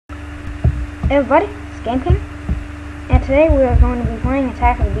Hey everybody, it's Game King, and today we are going to be playing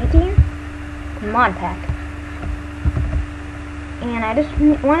Attack of the B-Team mod pack. And I just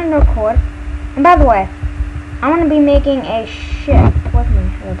wanted to record. And by the way, I'm going to be making a ship. Where's my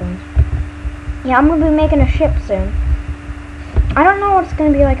ribbons? Yeah, I'm going to be making a ship soon. I don't know what it's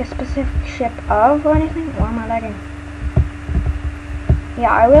going to be like a specific ship of or anything. Why am I lagging?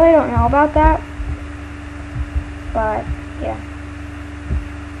 Yeah, I really don't know about that. But, yeah.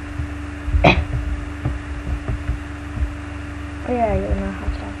 Oh yeah, you're not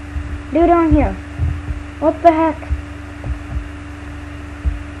hot stuff. Dude, on here. What the heck?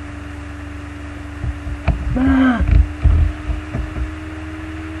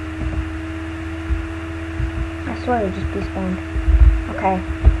 I swear it just despawned. Okay.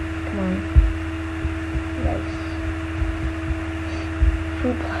 Come on. Rice.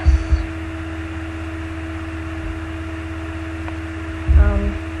 Food plus.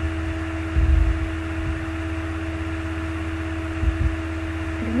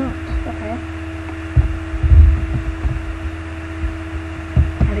 Okay.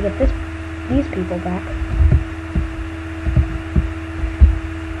 How to get these people back.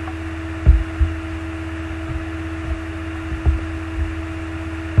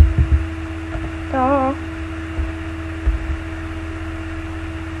 Oh.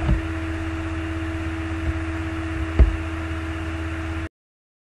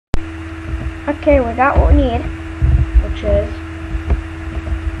 Okay, we got what we need, which is.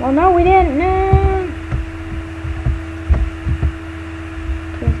 Well, no, we didn't. No.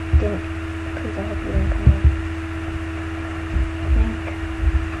 Please didn't. Please, I hope you didn't come in.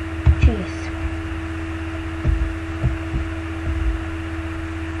 Jeez.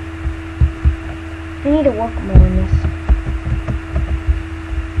 I need to work more on this.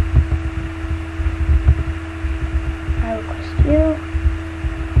 I request you.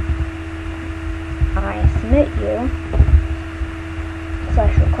 I submit you. /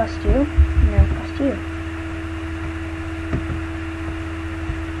 request you, and I request you.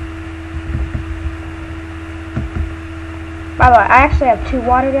 By the way, I actually have 2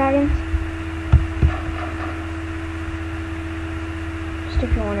 water dragons. Just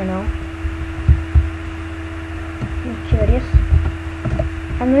if you want to know. I'm curious.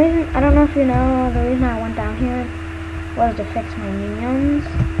 And the reason, I don't know if you know, the reason I went down here was to fix my minions.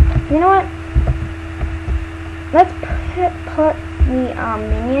 You know what? Let's put the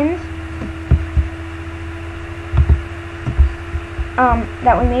minions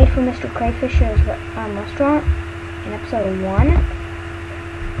that we made for Mr. Crayfish's restaurant in episode 1.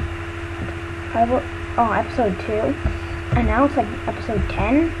 Episode 2, and now it's like episode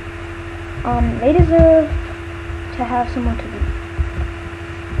 10. They deserve to have someone to do.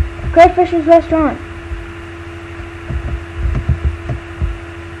 Crayfish's restaurant.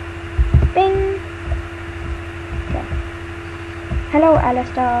 Bing. Hello,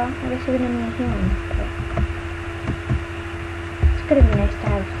 Alistair. I guess you're gonna need healing. It's gonna be nice to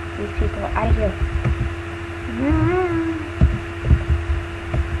have these people out of here.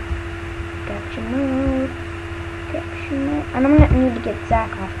 Capture mode. Capture mode. And I'm gonna need to get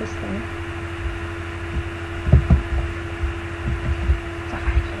Zach off this thing.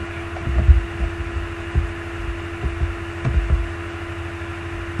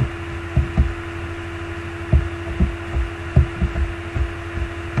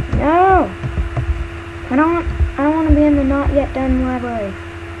 No! I don't want to be in the not yet done library.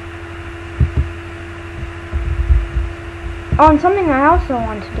 Oh, and something I also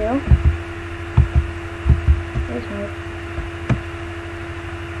want to do. Release mode.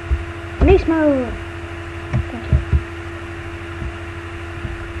 Release mode! Thank you.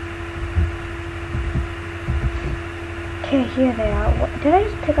 Okay, here they are. What, did I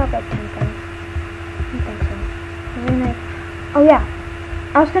just pick up like 10 things? I don't think so. Oh yeah.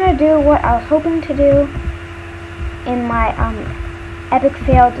 I was gonna do what I was hoping to do in my epic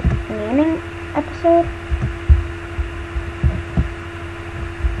failed naming episode.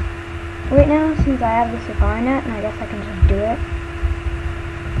 Right now, since I have the Safari Net, and I guess I can just do it.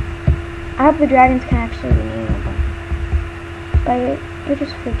 I hope the dragons can actually be nameable. But you're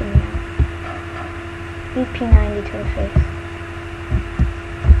just freaking me out. EP90 to the face.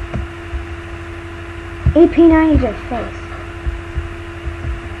 EP90 to the face.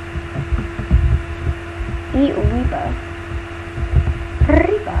 Eat Reaper.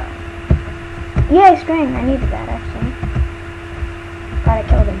 Reaper. Yay, string. I needed that, actually. Glad I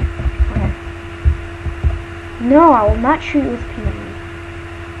killed him. Okay. No, I will not shoot with P90.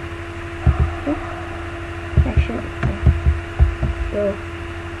 Can I shoot? Yo.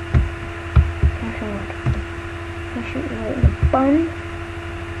 Can I shoot you right in the bun?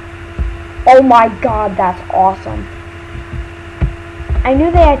 Oh my god, that's awesome. I knew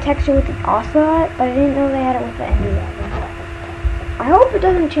they had texture with the Ocelot, but I didn't know they had it with the Ender Dragon. I hope it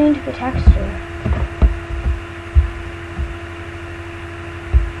doesn't change the texture.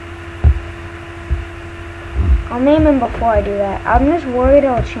 I'll name him before I do that. I'm just worried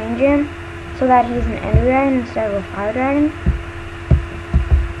it'll change him so that he's an Ender Dragon instead of a Fire Dragon.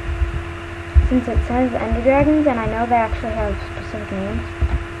 Since it says Ender Dragons, and I know they actually have specific names.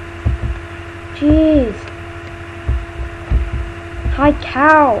 Jeez. Hi,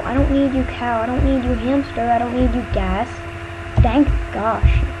 cow. I don't need you, cow. I don't need you, hamster. I don't need you, gas. Thank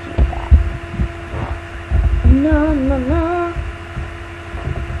gosh you do that. No, no, no.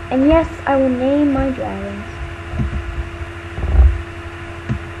 And yes, I will name my dragons.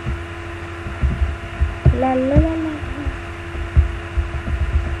 La la la la.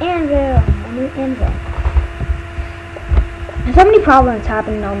 Anvil. A new Anvil. There's so many problems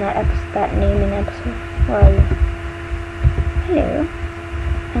happening on that naming episode. Where are you? Hello.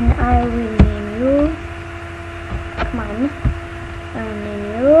 And I will name you. Come on. I will name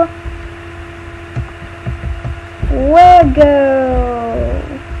you Fuego.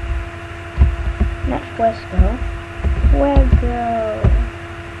 Not Fuego. Fuego.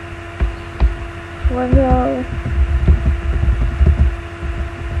 Fuego.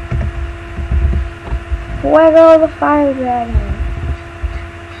 Fuego the Fire Dragon.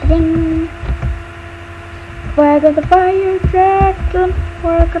 Ding. Fuego the Fire Dragon.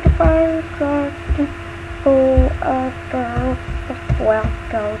 Fuego the Fire Dragon. Fuego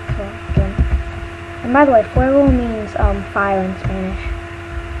Dragon. And by the way, fuego means fire in Spanish.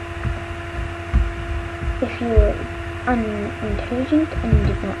 If you're unintelligent and you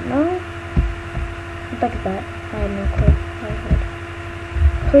did not know, look at that. I had no clue. I heard.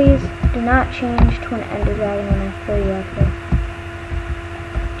 Please do not change to an Ender Dragon when I throw you out there.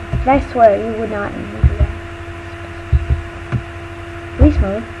 But I swear you would not need to do that. Beast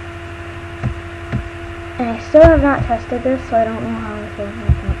mode. And I still have not tested this, so I don't know how I'm feeling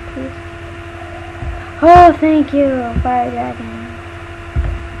like that. Please. Oh, thank you, Fire Dragon.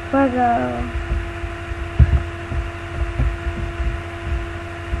 Fuego.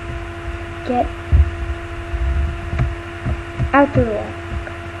 Get out the way.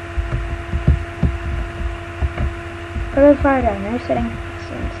 Go to the Fire Dragon. Are you sitting?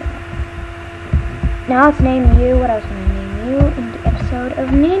 Now let's name you what I was going to name you in the episode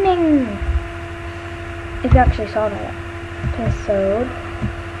of naming. If you actually saw that episode.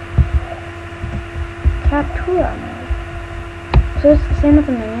 Captura mode. So it's the same with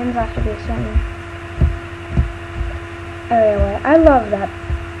the minions, have to be a certain area away. I love that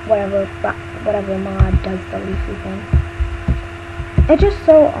whatever mod does the leafy thing. It's just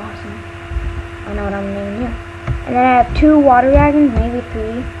so awesome. I know what I'm naming you. And then I have 2 water dragons, maybe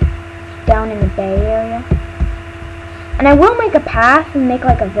 3, down in the bay area. And I will make a path and make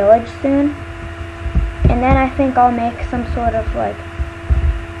like a village soon. And then I think I'll make some sort of like,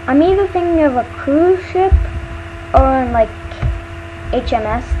 I'm either thinking of a cruise ship or like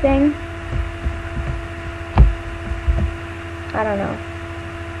HMS thing. I don't know.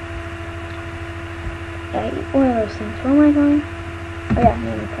 One of those things. Where am I going? Oh yeah,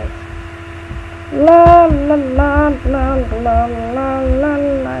 name the place. La la la la la la la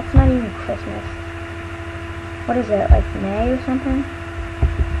la. It's not even Christmas. What is it? Like May or something?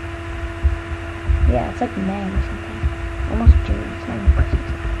 Yeah, it's like May or something. Almost June. It's not even Christmas.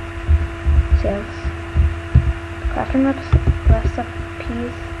 Sales. Crafting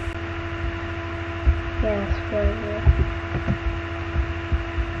recipes. Yes, really good.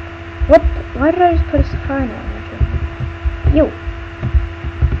 What? Why did I just put a safari now? You.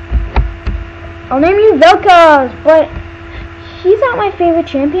 I'll name you Vel'Koz, but he's not my favorite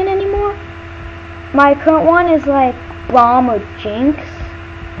champion anymore. My current one is like Braum or Jinx,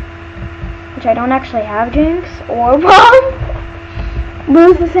 which I don't actually have Jinx or Braum. But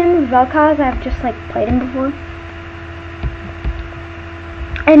it's the same with Vel'Koz. I've just like played him before.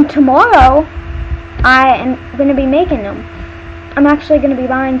 And tomorrow, I am going to be making them. I'm actually going to be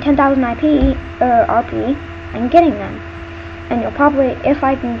buying 10,000 RP and getting them. And you'll probably, if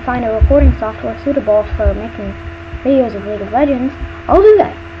I can find a recording software suitable for making videos of League of Legends, I'll do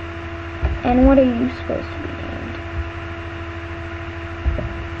that. And what are you supposed to be named?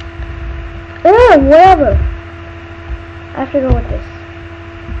 Whatever. I have to go with this.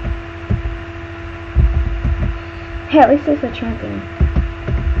 Hey, at least it's a champion.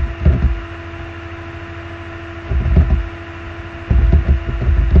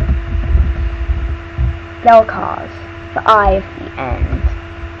 Vel'Koz, the Eye of the End.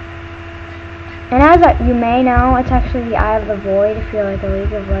 And as you may know, it's actually the Eye of the Void. If you're like a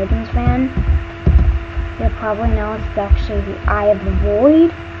League of Legends fan, you'll probably know it's actually the Eye of the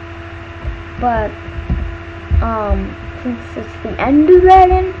Void. But since it's the Ender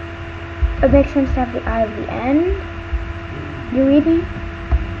Dragon, it makes sense to have the Eye of the End. You read me?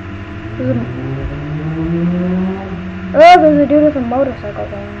 There's a dude with a motorcycle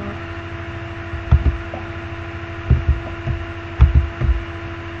going off.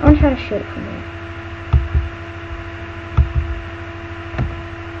 I'm gonna try to shoot it from here.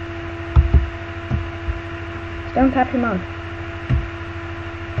 Stone capture mode.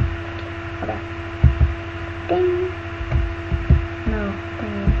 Okay. Ding. No,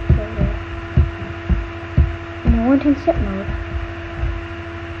 ding. Over there. And I want in sit mode.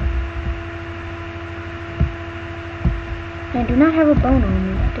 I do not have a bone on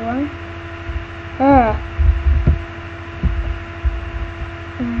me, do I?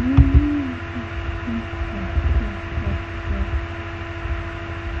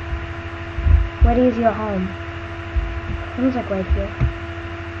 What is your home? Sounds like right here.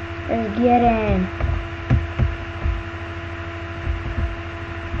 Let's get in.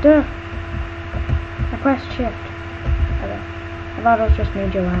 Duh. I pressed shift. Okay. I thought it was just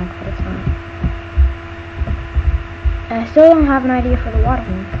major lag, but it's not. And I still don't have an idea for the water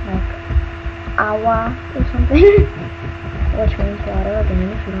one, like Awa or something, which means water again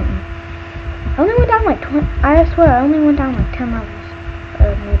if you don't know. I only went down like 20, I swear I only went down like 10 levels,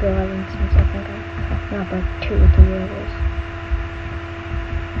 or maybe 11 since I think I went up like 2 or 3 levels.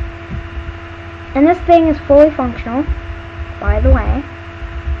 And this thing is fully functional, by the way.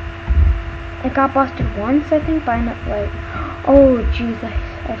 It got busted once, I think, by like, oh jeez,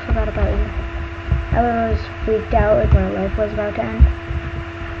 I forgot about you. I was freaked out like my life was about to end.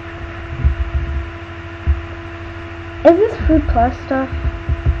 Is this Food Plus stuff?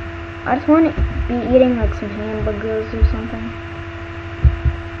 I just want to be eating like some hamburgers or something.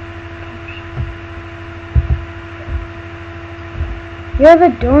 You're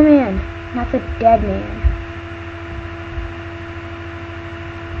the doorman, not the dead man.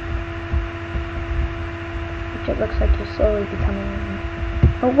 Which it looks like you're slowly becoming one.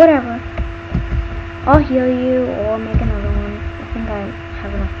 But whatever. I'll heal you or make another one. I think I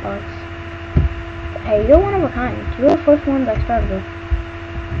have enough bugs. But hey, you're one of a kind. You're the first ones I started with.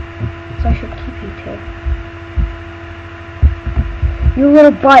 So I should keep you too. You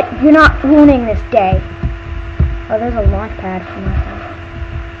little butt, you're not ruining this day. Oh, there's a launch pad for my phone.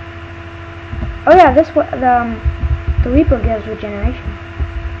 Oh yeah, the Reaper gives regeneration.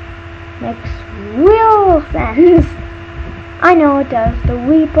 Makes real sense. I know it does. The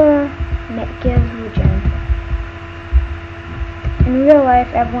Reaper gives regen. In real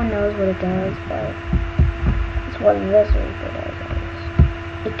life, everyone knows what it does, but that's what this Reaper does.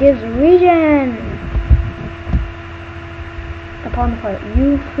 It gives regen. Upon the part,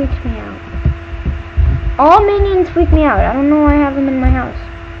 you freaked me out. All minions freak me out. I don't know why I have them in my house.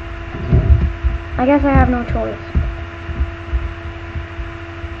 I guess I have no choice.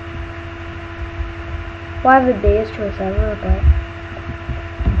 Well, I have the biggest choice ever, but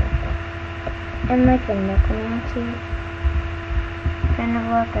in like the necromancy kind of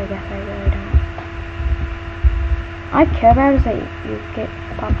look, I guess I really don't. All I care about is that you get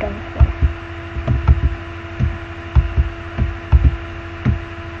popped on the floor.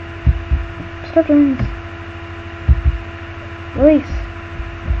 Stop doing this. Release.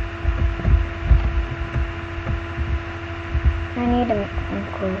 I need to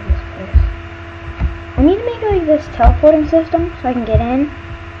enclose this place. I need to make like this teleporting system so I can get in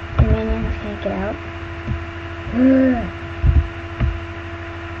and minions can't get out.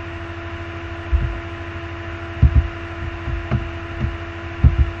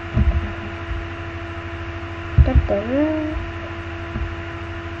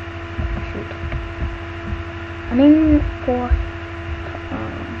 Shoot. I mean for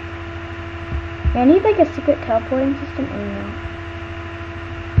I need like a secret teleporting system or no?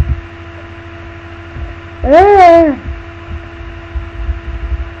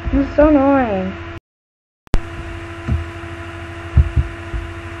 This is so annoying.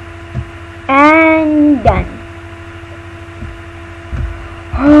 And done.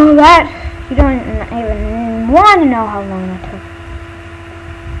 Oh, that you don't even want to know how long that took.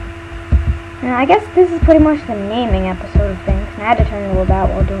 Now, I guess this is pretty much the naming episode of things. And I had to turn it all about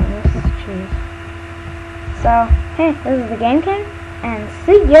while doing this. Jeez. So, hey, this is the Game King, and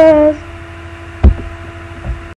see yous!